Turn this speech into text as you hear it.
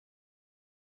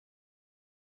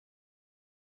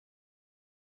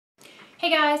Hey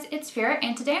guys, it's Phyrra,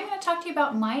 and today I'm going to talk to you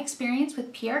about my experience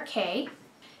with PRK.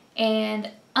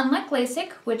 And unlike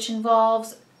LASIK, which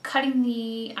involves cutting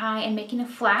the eye and making a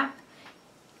flap,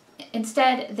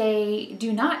 instead they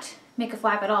do not make a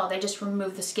flap at all. They just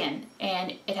remove the skin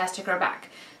and it has to grow back.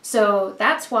 So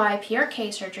that's why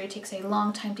PRK surgery takes a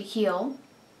long time to heal,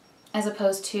 as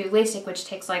opposed to LASIK, which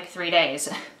takes like 3 days.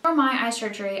 For my eye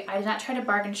surgery, I did not try to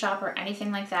bargain shop or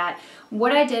anything like that.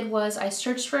 What I did was I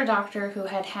searched for a doctor who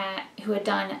had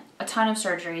done a ton of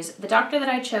surgeries. The doctor that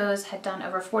I chose had done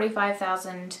over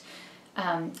 45,000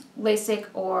 LASIK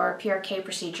or PRK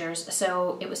procedures,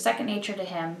 so it was second nature to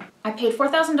him. I paid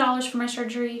 $4,000 for my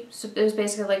surgery, so it was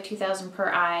basically like $2,000 per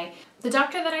eye. The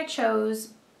doctor that I chose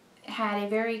had a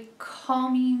very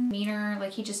calming demeanor,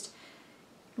 like he just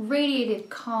radiated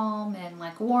calm and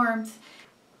like warmth.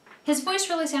 His voice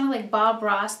really sounded like Bob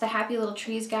Ross, the Happy Little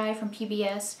Trees guy from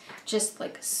PBS, just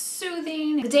like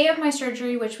soothing. The day of my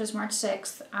surgery, which was March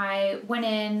 6th, I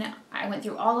went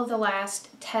through all of the last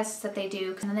tests that they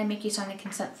do, and then they make you sign the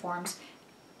consent forms.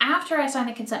 After I signed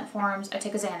the consent forms, I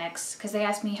took a Xanax, because they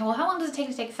asked me, well, how long does it take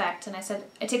to take effect? And I said,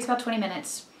 it takes about 20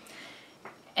 minutes.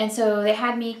 And so they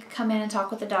had me come in and talk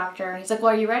with the doctor, and he's like,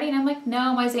 well, are you ready? And I'm like,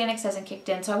 no, my Xanax hasn't kicked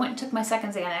in. So I went and took my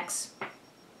second Xanax,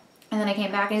 and then I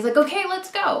came back and he's like, okay,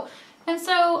 let's go. And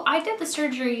so I did the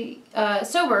surgery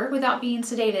sober without being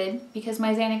sedated because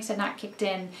my Xanax had not kicked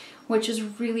in, which was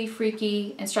really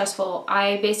freaky and stressful.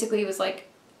 I basically was like,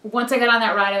 once I got on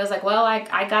that ride, I was like, well,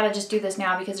 I gotta just do this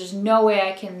now because there's no way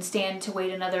I can stand to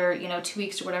wait another, 2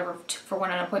 weeks or whatever for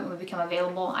when an appointment would become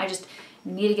available. I just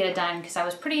need to get it done because I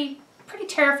was pretty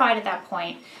terrified at that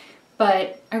point,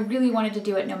 but I really wanted to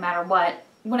do it no matter what.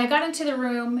 When I got into the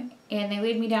room and they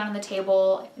laid me down on the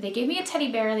table, they gave me a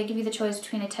teddy bear. They give you the choice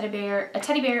between a teddy bear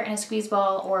and a squeeze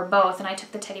ball, or both, and I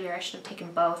took the teddy bear. I should have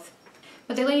taken both.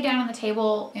 But they lay you down on the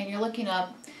table and you're looking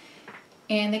up,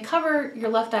 and they cover your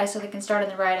left eye so they can start in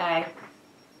the right eye.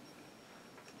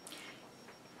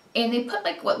 And they put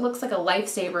like what looks like a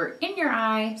lifesaver in your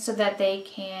eye so that they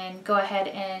can go ahead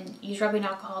and use rubbing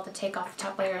alcohol to take off the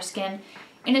top layer of skin.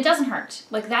 And it doesn't hurt.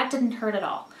 Like, that didn't hurt at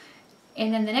all.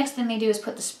 And then the next thing they do is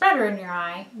put the spreader in your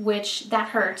eye, which that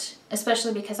hurt,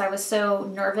 especially because I was so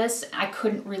nervous I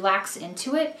couldn't relax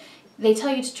into it. They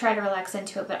tell you to try to relax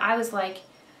into it, but I was like,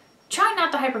 trying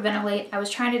not to hyperventilate. I was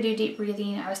trying to do deep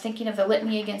breathing. I was thinking of the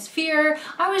litany against fear.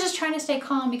 I was just trying to stay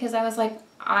calm because I was like,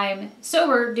 I'm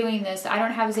sober doing this. I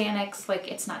don't have Xanax. Like,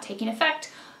 it's not taking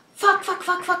effect. Fuck.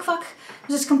 I was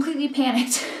just completely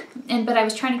panicked. But I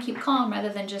was trying to keep calm rather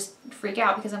than just freak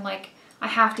out because I'm like, I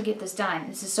have to get this done.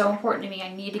 This is so important to me.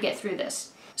 I need to get through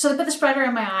this. So they put the spreader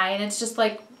in my eye, and it's just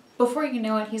like, before you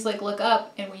know it, he's like, look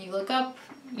up. And when you look up,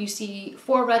 you see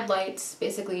 4 red lights,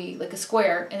 basically like a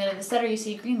square, and then in the center you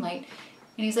see a green light.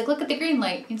 And he's like, look at the green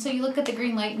light. And so you look at the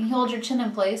green light and you hold your chin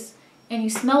in place and you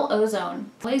smell ozone.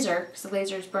 Laser, because the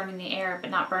laser is burning the air but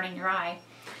not burning your eye.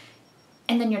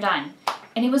 And then you're done.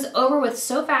 And it was over with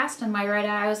so fast in my right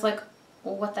eye, I was like,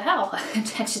 well, what the hell? I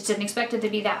just didn't expect it to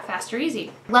be that fast or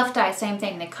easy. Left eye, same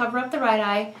thing. They cover up the right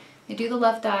eye, they do the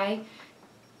left eye,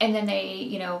 and then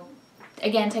they,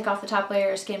 again, take off the top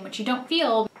layer of skin, which you don't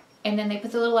feel. And then they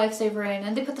put the little lifesaver in,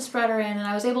 and they put the spreader in, and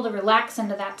I was able to relax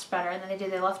into that spreader, and then they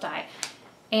did the left eye.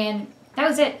 And that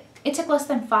was it. It took less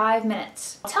than 5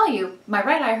 minutes. I'll tell you, my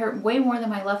right eye hurt way more than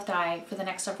my left eye for the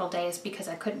next several days because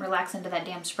I couldn't relax into that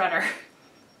damn spreader.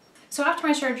 So after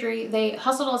my surgery, they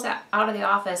hustled us out of the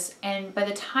office, and by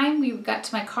the time we got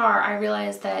to my car, I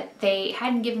realized that they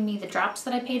hadn't given me the drops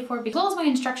that I paid for, as well as my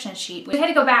instruction sheet. We had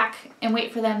to go back and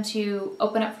wait for them to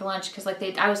open up for lunch because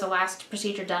I was the last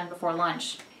procedure done before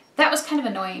lunch. That was kind of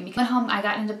annoying. I went home, I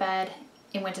got into bed,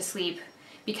 and went to sleep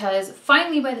because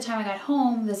finally by the time I got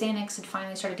home, the Xanax had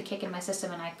finally started to kick in my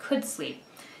system and I could sleep.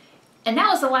 And that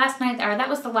was the last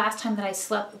time that I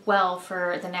slept well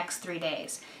for the next 3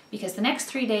 days, because the next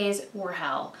 3 days were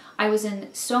hell. I was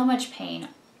in so much pain.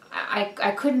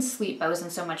 I couldn't sleep. I was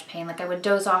in so much pain. Like, I would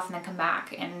doze off and then come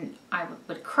back and I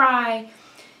would cry.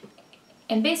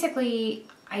 And basically,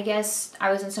 I guess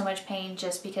I was in so much pain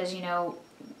just because,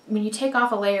 when you take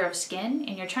off a layer of skin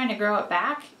and you're trying to grow it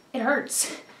back, it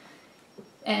hurts.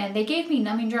 And they gave me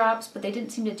numbing drops, but they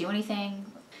didn't seem to do anything.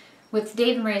 With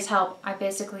Dave and Ray's help, I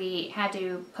basically had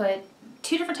to put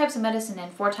 2 different types of medicine in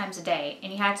 4 times a day,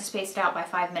 and you had to space it out by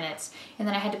 5 minutes. And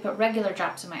then I had to put regular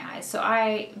drops in my eyes. So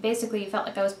I basically felt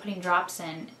like I was putting drops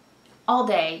in all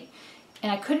day,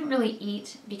 and I couldn't really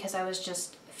eat because I was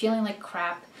just feeling like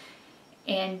crap.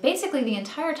 And basically the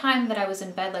entire time that I was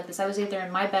in bed like this, I was either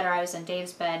in my bed or I was in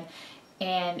Dave's bed,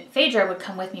 And Phaedra would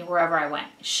come with me wherever I went.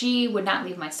 She would not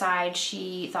leave my side.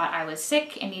 She thought I was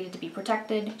sick and needed to be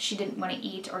protected. She didn't want to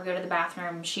eat or go to the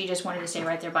bathroom. She just wanted to stay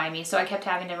right there by me. So I kept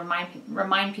having to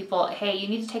remind people, hey, you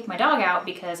need to take my dog out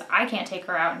because I can't take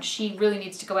her out and she really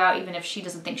needs to go out even if she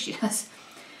doesn't think she does.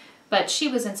 But she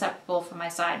was inseparable from my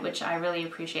side, which I really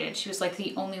appreciated. She was like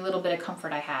the only little bit of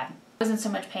comfort I had. I was in so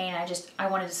much pain. I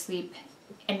wanted to sleep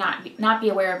and not be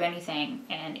aware of anything,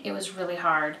 and it was really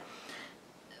hard.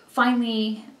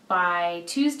 Finally, by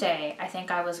Tuesday, I think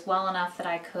I was well enough that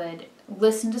I could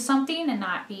listen to something and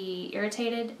not be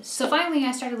irritated. So finally,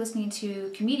 I started listening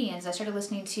to comedians. I started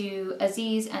listening to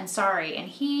Aziz Ansari, and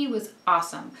he was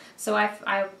awesome. So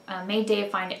I made Dave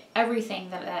find everything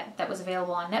that was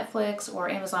available on Netflix or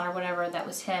Amazon or whatever that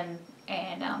was him,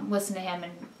 and listen to him.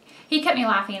 And he kept me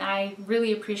laughing. I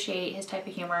really appreciate his type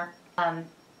of humor.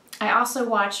 I also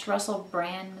watched Russell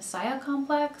Brand Messiah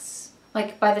Complex.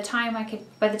 Like by the time I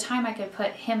could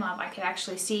put him up, I could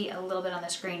actually see a little bit on the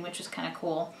screen, which was kind of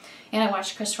cool. And I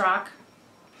watched Chris Rock.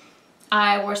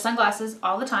 I wore sunglasses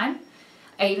all the time.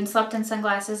 I even slept in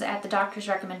sunglasses at the doctor's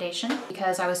recommendation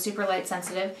because I was super light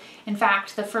sensitive. In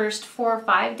fact, the first 4 or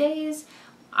 5 days,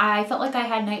 I felt like I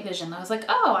had night vision. I was like,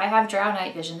 oh, I have drow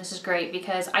night vision. This is great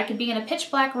because I could be in a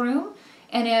pitch black room,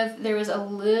 and if there was a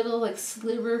little like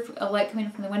sliver of light coming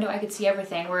from the window, I could see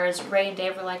everything. Whereas Ray and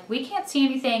Dave were like, we can't see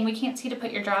anything. We can't see to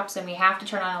put your drops in. We have to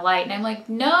turn on a light. And I'm like,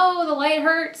 no, the light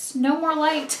hurts. No more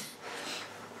light.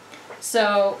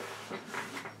 So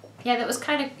yeah, it was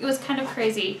kind of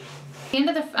crazy. At the end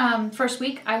of the first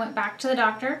week, I went back to the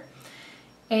doctor,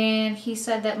 and he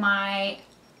said that my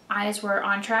eyes were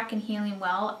on track and healing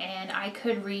well, and I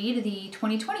could read the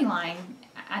 20/20 line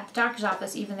at the doctor's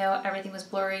office, even though everything was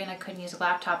blurry and I couldn't use a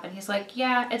laptop. And he's like,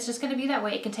 yeah, it's just going to be that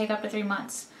way. It can take up to 3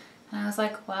 months. And I was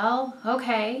like, well,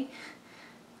 okay.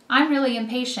 I'm really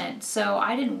impatient, so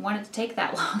I didn't want it to take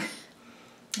that long.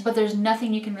 But there's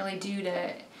nothing you can really do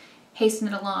to hasten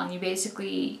it along. You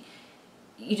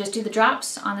just do the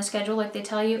drops on the schedule like they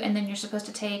tell you, and then you're supposed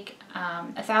to take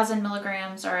 1,000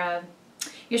 milligrams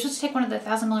you're supposed to take one of the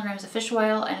 1,000 milligrams of fish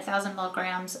oil and 1,000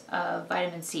 milligrams of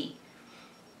vitamin C.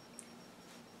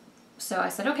 So I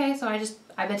said, okay, so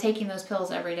I've been taking those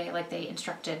pills every day like they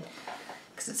instructed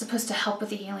because it's supposed to help with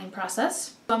the healing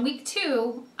process. On week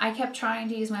 2, I kept trying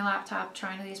to use my laptop,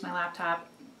 couldn't use my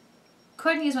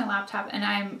laptop, and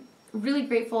I'm really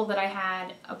grateful that I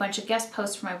had a bunch of guest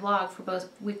posts for my blog for both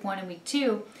week 1 and week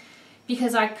 2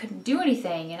 because I couldn't do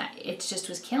anything, and it just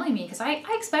was killing me because I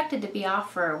expected to be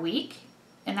off for a week,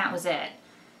 and that was it.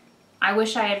 I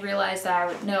wish I had realized that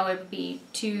it would be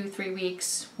 2-3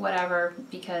 weeks, whatever,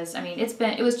 because I mean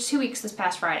it was 2 weeks this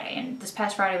past Friday, and this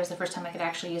past Friday was the first time I could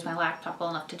actually use my laptop well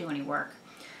enough to do any work.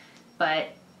 But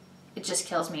it just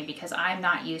kills me because I'm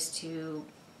not used to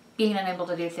being unable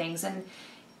to do things. And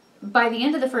by the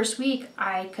end of the first week,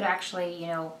 I could actually,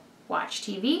 watch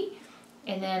TV,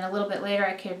 and then a little bit later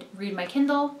I could read my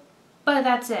Kindle, but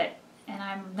that's it. And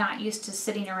I'm not used to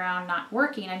sitting around not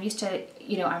working. I'm used to,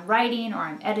 I'm writing or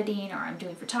I'm editing or I'm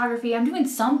doing photography. I'm doing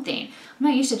something. I'm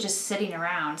not used to just sitting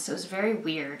around. So it was very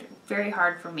weird, very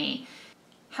hard for me.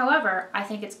 However, I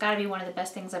think it's got to be one of the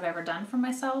best things I've ever done for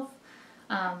myself.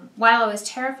 While I was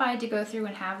terrified to go through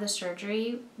and have the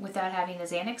surgery without having the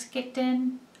Xanax kicked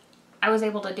in, I was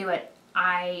able to do it.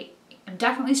 I am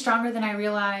definitely stronger than I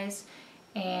realize.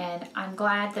 And I'm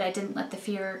glad that I didn't let the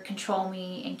fear control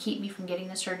me and keep me from getting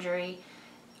the surgery.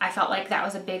 I felt like that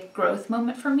was a big growth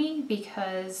moment for me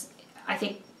because I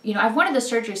think, I've wanted the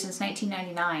surgery since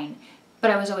 1999,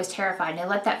 but I was always terrified, and I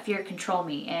let that fear control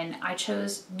me, and I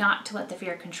chose not to let the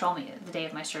fear control me the day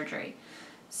of my surgery.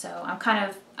 So I'm kind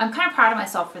of proud of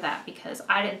myself for that because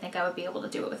I didn't think I would be able to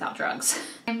do it without drugs.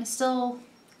 I'm still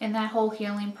in that whole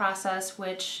healing process,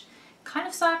 which kind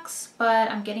of sucks, but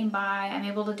I'm getting by. I'm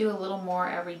able to do a little more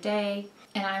every day,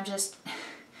 and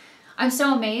I'm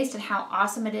so amazed at how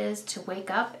awesome it is to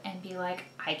wake up and be like,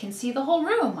 I can see the whole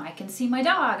room. I can see my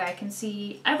dog. I can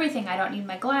see everything. I don't need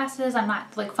my glasses. I'm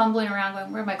not like fumbling around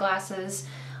going, where are my glasses?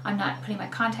 I'm not putting my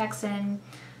contacts in.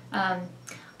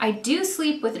 I do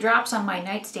sleep with drops on my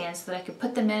nightstand so that I could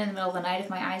put them in the middle of the night if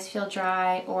my eyes feel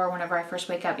dry or whenever I first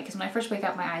wake up, because when I first wake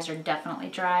up my eyes are definitely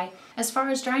dry. As far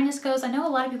as dryness goes, I know a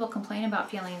lot of people complain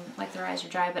about feeling like their eyes are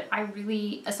dry, but I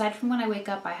really, aside from when I wake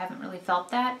up, I haven't really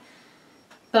felt that.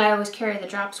 But I always carry the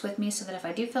drops with me so that if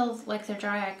I do feel like they're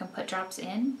dry, I can put drops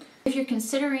in. If you're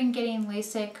considering getting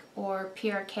LASIK or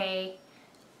PRK,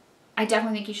 I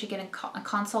definitely think you should get a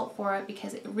consult for it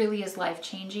because it really is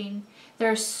life-changing.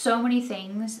 There are so many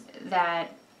things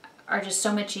that are just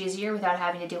so much easier without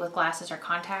having to deal with glasses or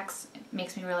contacts. It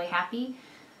makes me really happy.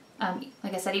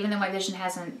 Like I said, even though my vision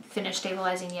hasn't finished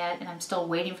stabilizing yet and I'm still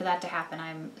waiting for that to happen,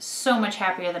 I'm so much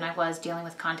happier than I was dealing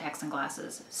with contacts and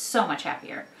glasses. So much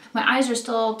happier. My eyes are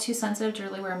still too sensitive to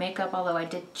really wear makeup, although I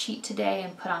did cheat today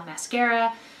and put on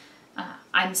mascara.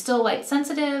 I'm still light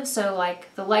sensitive, so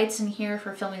like the lights in here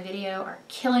for filming video are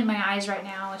killing my eyes right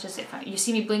now. It's just, if you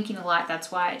see me blinking a lot,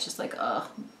 that's why. It's just like, ugh,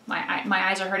 my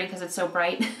eyes are hurting because it's so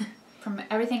bright. From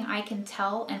everything I can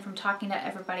tell and from talking to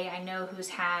everybody I know who's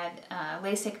had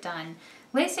LASIK done,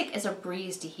 LASIK is a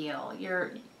breeze to heal.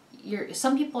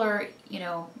 Some people are, you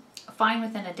know, fine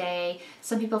within a day.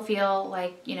 Some people feel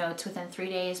like, you know, it's within 3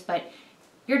 days, but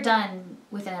you're done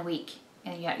within a week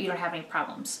and you don't have any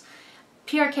problems.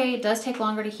 PRK does take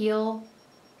longer to heal,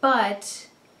 but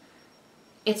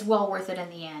it's well worth it in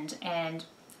the end. And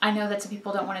I know that some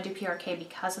people don't want to do PRK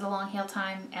because of the long heal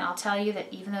time, and I'll tell you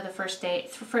that even though the first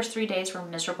 3 days were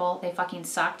miserable, they fucking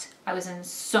sucked. I was in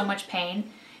so much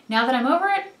pain. Now that I'm over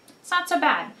it, it's not so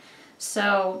bad.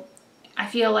 So I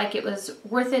feel like it was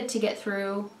worth it to get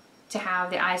through to have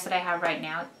the eyes that I have right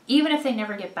now. Even if they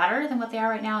never get better than what they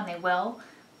are right now, and they will,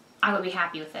 I would be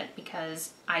happy with it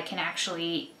because I can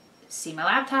actually see my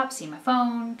laptop, see my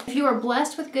phone. If you are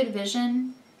blessed with good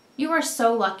vision, you are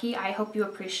so lucky. I hope you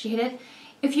appreciate it.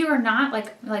 If you are not,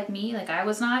 like me, like I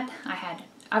was not,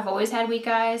 I've always had weak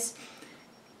eyes.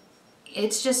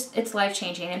 It's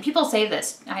life-changing. And people say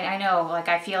this, I know, like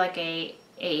I feel like a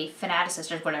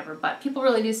fanaticist or whatever, but people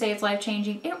really do say it's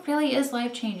life-changing. It really is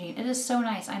life-changing. It is so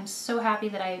nice. I'm so happy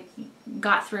that I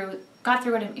got through it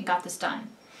and got this done.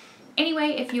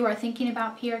 Anyway, if you are thinking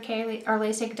about PRK or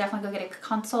LASIK, definitely go get a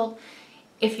consult.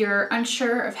 If you're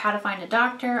unsure of how to find a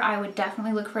doctor, I would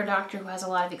definitely look for a doctor who has a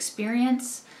lot of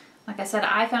experience. Like I said,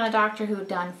 I found a doctor who had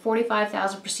done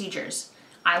 45,000 procedures.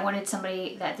 I wanted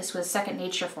somebody that this was second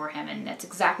nature for him, and that's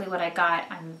exactly what I got.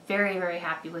 I'm very, very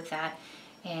happy with that.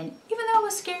 And even though it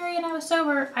was scary and I was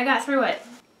sober, I got through it.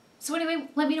 So anyway,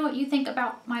 let me know what you think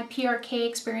about my PRK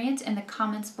experience in the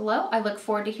comments below. I look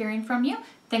forward to hearing from you.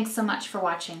 Thanks so much for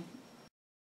watching.